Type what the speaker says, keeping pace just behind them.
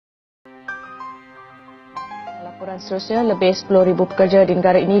Laporan seterusnya, lebih 10,000 pekerja di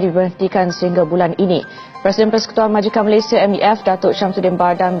negara ini diberhentikan sehingga bulan ini. Presiden Persekutuan Majikan Malaysia MEF, Datuk Syamsuddin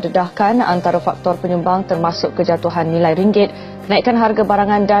Bardam mendedahkan antara faktor penyumbang termasuk kejatuhan nilai ringgit, kenaikan harga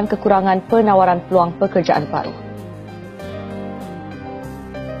barangan dan kekurangan penawaran peluang pekerjaan baru.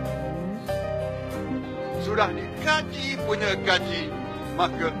 Sudah dikaji punya gaji,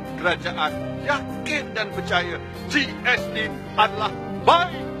 maka kerajaan yakin dan percaya GST adalah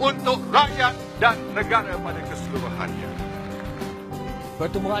baik untuk rakyat dan negara pada keseluruhannya.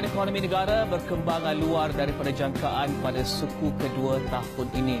 Pertumbuhan ekonomi negara berkembang luar daripada jangkaan pada suku kedua tahun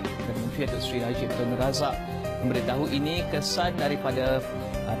ini. Menteri Datuk Seri Haji Tun Razak memberitahu ini kesan daripada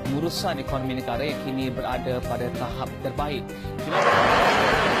pengurusan ekonomi negara yang kini berada pada tahap terbaik.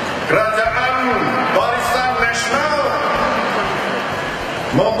 Kerajaan Barisan Nasional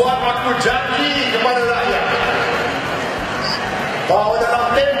membuat aku janji kepada rakyat bahawa dalam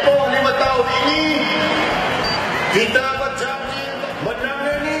tempoh 5 tahun ini kita